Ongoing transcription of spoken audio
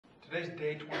Today's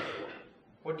day 24.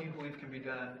 What do you believe can be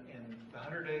done in the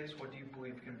 100 days? What do you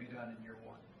believe can be done in year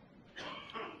 1?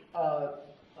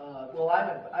 Well, I'm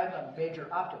a major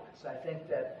optimist. I think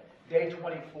that day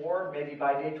 24, maybe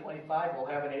by day 25, we'll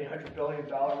have an $800 billion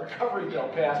recovery bill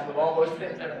passed with all those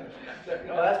things.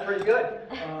 That's pretty good.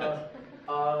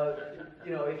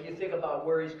 If you think about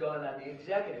where he's gone on the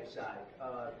executive side,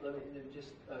 let me just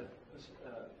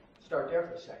start there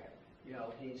for a second.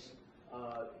 He's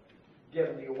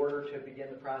given the order to begin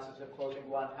the process of closing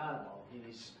Guantanamo.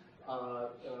 He's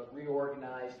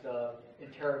reorganized the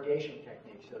interrogation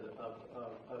techniques of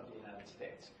the United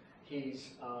States.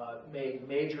 He's made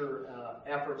major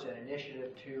efforts and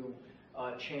initiative to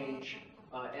change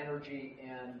energy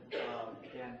and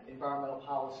environmental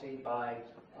policy by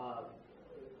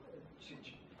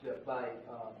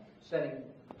sending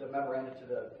the memorandum to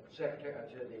the secretary,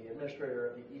 to the administrator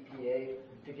of the EPA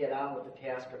to get on with the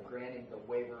task of granting the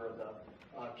waiver of the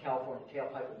California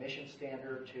tailpipe emission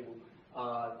standard to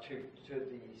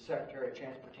the Secretary of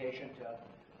Transportation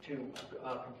to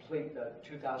complete the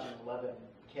 2011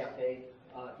 CAFE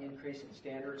increase in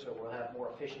standards, so we'll have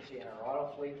more efficiency in our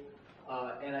auto fleet.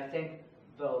 And I think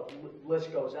the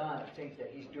list goes on of things that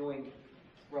he's doing,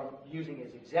 from using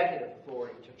his executive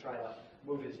authority to try to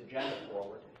move his agenda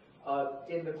forward.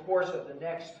 In the course of the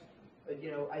next,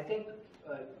 I think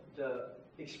the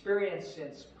experience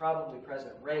since probably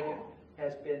President Reagan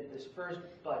has been this first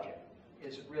budget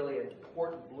is really an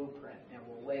important blueprint and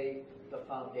will lay the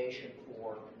foundation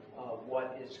for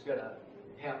what is going to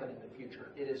happen in the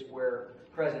future. It is where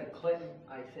President Clinton,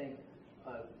 I think,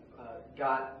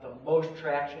 got the most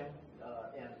traction,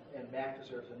 and Mac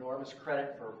deserves enormous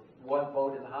credit for one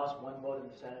vote in the House, one vote in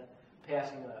the Senate,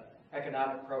 passing an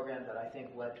economic program that I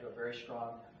think led to a very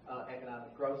strong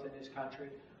economic growth in this country.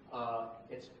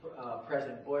 It's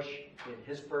President Bush, in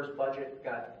his first budget,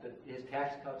 got his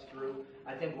tax cuts through.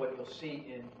 I think what you'll see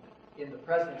in the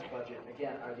president's budget,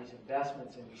 again, are these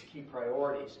investments in these key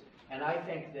priorities. And I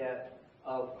think that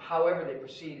however they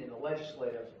proceed in the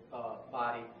legislative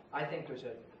body, I think there's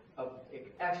an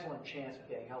excellent chance of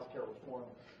getting health care reform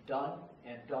done,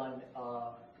 and done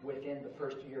within the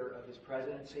first year of his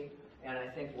presidency. And I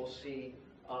think we'll see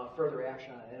further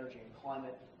action on energy and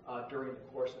climate during the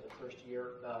course of the first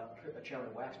year.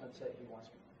 Chairman Waxman said he wants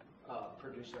to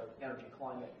produce an energy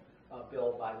climate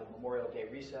bill by the Memorial Day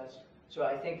recess. So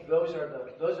I think those are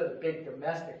the big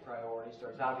domestic priorities.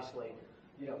 There's obviously,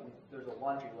 there's a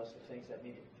laundry list of things that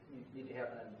need to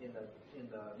happen in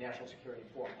the national security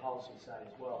and foreign policy side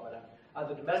as well. But on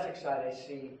the domestic side, I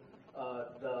see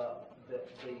the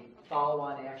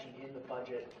follow-on action in the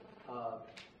budget,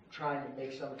 trying to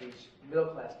make some of these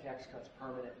middle-class tax cuts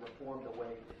permanent, reform the way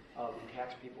we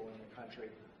tax people in the country.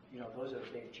 Those are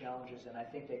the big challenges, and I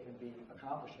think they can be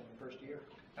accomplished in the first year.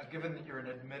 Now, given that you're an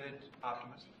admitted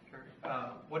optimist,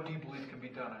 what do you believe can be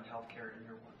done on health care in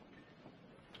year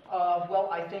 1? Well,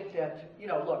 I think that,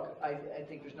 look, I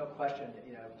think there's no question,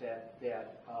 that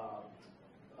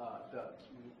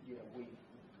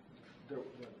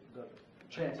the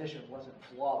transition wasn't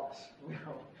flawless.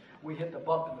 We hit the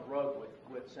bump in the road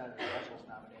with Senator Daschle's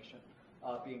nomination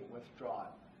being withdrawn.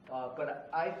 But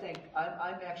I think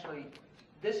I'm actually,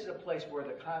 this is a place where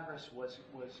the Congress was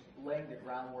laying the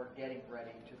groundwork, getting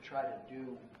ready to try to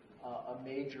do a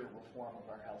major reform of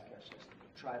our healthcare system,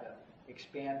 to try to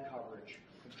expand coverage,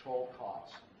 control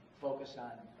costs, focus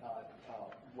on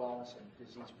wellness and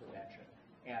disease prevention,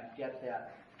 and get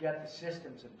the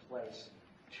systems in place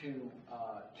to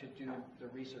do the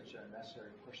research that are necessary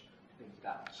to push things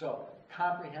down. So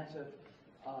comprehensive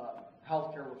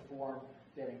healthcare reform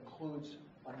that includes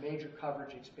a major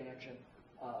coverage expansion.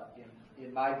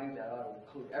 In my view, that ought to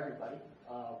include everybody.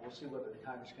 We'll see whether the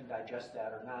Congress can digest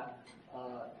that or not.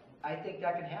 I think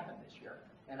that can happen this year,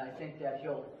 and I think that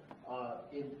he'll,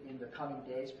 in the coming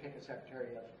days, pick a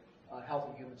Secretary of Health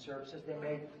and Human Services. They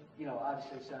may,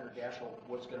 obviously Senator Daschle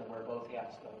was going to wear both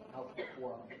hats, the health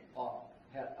reform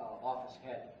office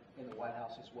head in the White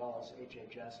House as well as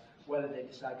HHS. Whether they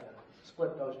decide to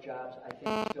split those jobs, I think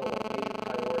is still a major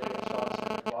priority. I saw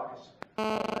Senator Caucus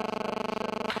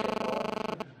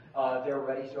they're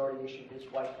ready. He's already issued his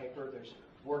white paper. There's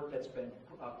work that's been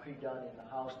pre-done in the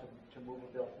House to move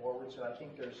a bill forward. So I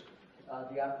think there's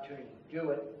the opportunity to do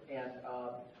it, and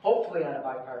hopefully on a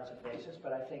bipartisan basis.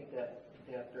 But I think that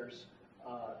there's,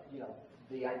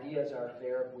 the ideas are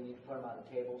there. We need to put them on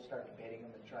the table, start debating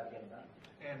them, and try to get them done.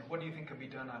 And what do you think can be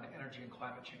done on energy and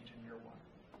climate change in year 1?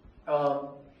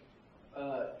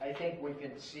 I think we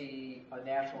can see a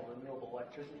national renewable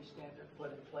electricity standard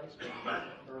put in place, maybe that's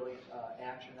an early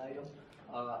action item.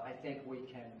 I think we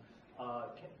can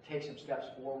take some steps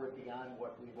forward beyond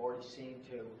what we've already seen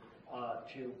to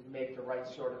to make the right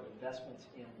sort of investments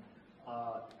in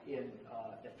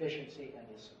efficiency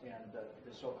and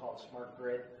the so-called smart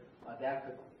grid.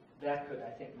 That could, I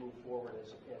think, move forward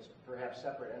as perhaps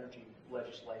separate energy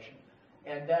legislation.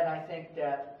 And then I think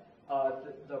that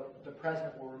the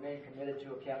President will remain committed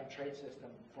to a cap and trade system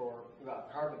for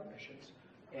carbon emissions.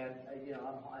 And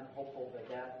I'm hopeful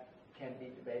that can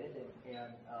be debated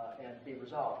and be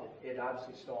resolved. It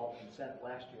obviously stalled in the Senate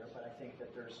last year, but I think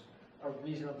that there's a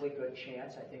reasonably good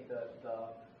chance. I think the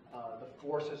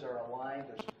forces are aligned.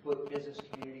 There's business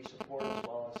community support as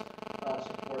well as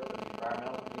support from the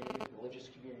environmental community, the religious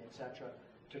community, etc.,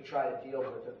 to try to deal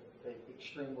with the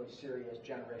extremely serious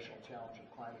generational challenge of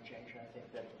climate change. And I think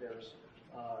that there's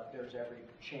every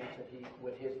chance that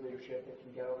with his leadership, it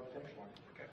can get over the finish line. Okay.